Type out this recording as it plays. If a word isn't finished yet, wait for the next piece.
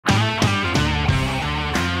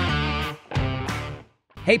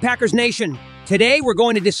Hey Packers Nation, today we're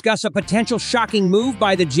going to discuss a potential shocking move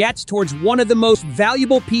by the Jets towards one of the most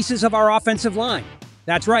valuable pieces of our offensive line.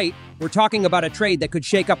 That's right, we're talking about a trade that could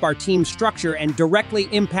shake up our team's structure and directly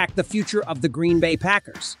impact the future of the Green Bay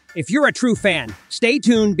Packers. If you're a true fan, stay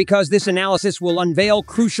tuned because this analysis will unveil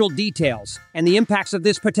crucial details and the impacts of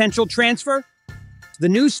this potential transfer. The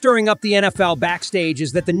news stirring up the NFL backstage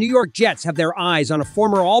is that the New York Jets have their eyes on a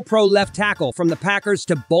former All-Pro left tackle from the Packers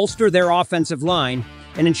to bolster their offensive line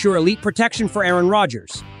and ensure elite protection for Aaron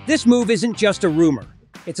Rodgers. This move isn't just a rumor.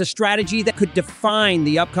 It's a strategy that could define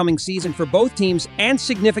the upcoming season for both teams and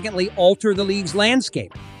significantly alter the league's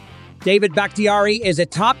landscape. David Bakhtiari is a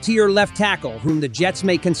top-tier left tackle whom the Jets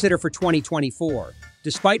may consider for 2024.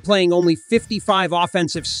 Despite playing only 55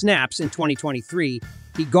 offensive snaps in 2023,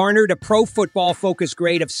 he garnered a Pro Football Focus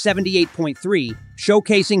grade of 78.3,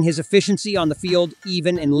 showcasing his efficiency on the field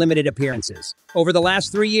even in limited appearances. Over the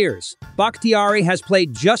last 3 years, Bakhtiari has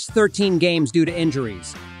played just 13 games due to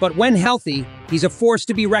injuries, but when healthy, he's a force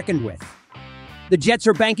to be reckoned with. The Jets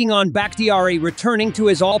are banking on Bakhtiari returning to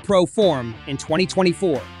his All-Pro form in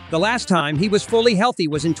 2024. The last time he was fully healthy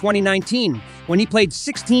was in 2019, when he played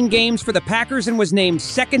 16 games for the Packers and was named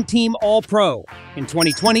second-team All-Pro. In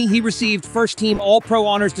 2020, he received first-team All-Pro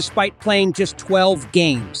honors despite playing just 12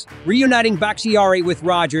 games. Reuniting Bakhtiari with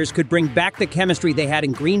Rodgers could bring back the chemistry they had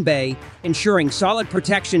in Green Bay, ensuring solid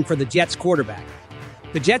protection for the Jets quarterback.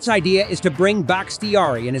 The Jets' idea is to bring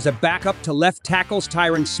Bakhtiari in as a backup to left tackles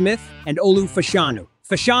Tyron Smith and Olu Fashanu.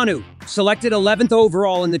 Fashanu, selected 11th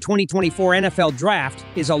overall in the 2024 NFL Draft,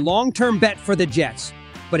 is a long-term bet for the Jets.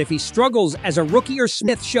 But if he struggles as a rookie or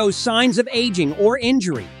Smith shows signs of aging or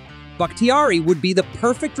injury, Bakhtiari would be the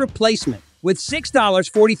perfect replacement. With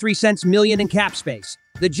 $6.43 million in cap space,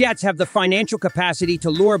 the Jets have the financial capacity to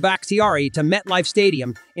lure Bakhtiari to MetLife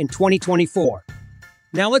Stadium in 2024.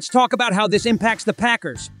 Now let's talk about how this impacts the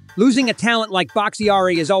Packers. Losing a talent like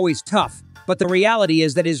Bakhtiari is always tough, but the reality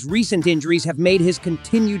is that his recent injuries have made his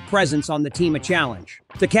continued presence on the team a challenge.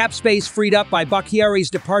 The cap space freed up by Bakhtiari's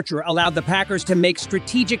departure allowed the Packers to make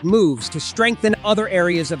strategic moves to strengthen other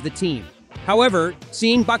areas of the team. However,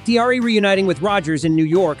 seeing Bakhtiari reuniting with Rodgers in New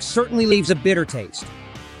York certainly leaves a bitter taste.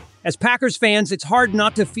 As Packers fans, it's hard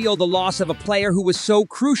not to feel the loss of a player who was so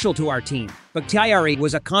crucial to our team. Bakhtiari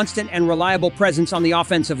was a constant and reliable presence on the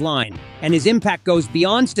offensive line, and his impact goes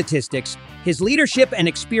beyond statistics. His leadership and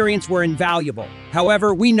experience were invaluable.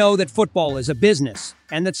 However, we know that football is a business,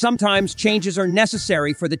 and that sometimes changes are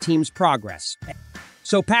necessary for the team's progress.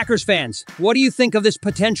 So Packers fans, what do you think of this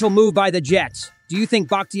potential move by the Jets? Do you think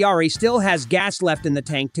Bakhtiari still has gas left in the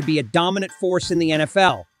tank to be a dominant force in the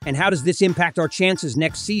NFL? And how does this impact our chances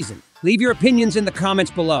next season? Leave your opinions in the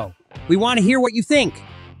comments below. We want to hear what you think.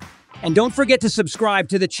 And don't forget to subscribe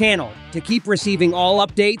to the channel to keep receiving all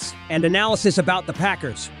updates and analysis about the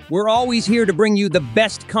Packers. We're always here to bring you the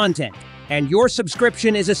best content, and your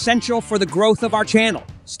subscription is essential for the growth of our channel.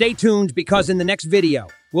 Stay tuned because in the next video,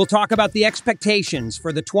 we'll talk about the expectations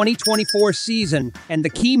for the 2024 season and the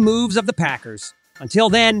key moves of the Packers. Until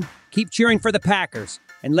then, keep cheering for the Packers,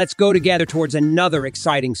 and let's go together towards another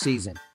exciting season.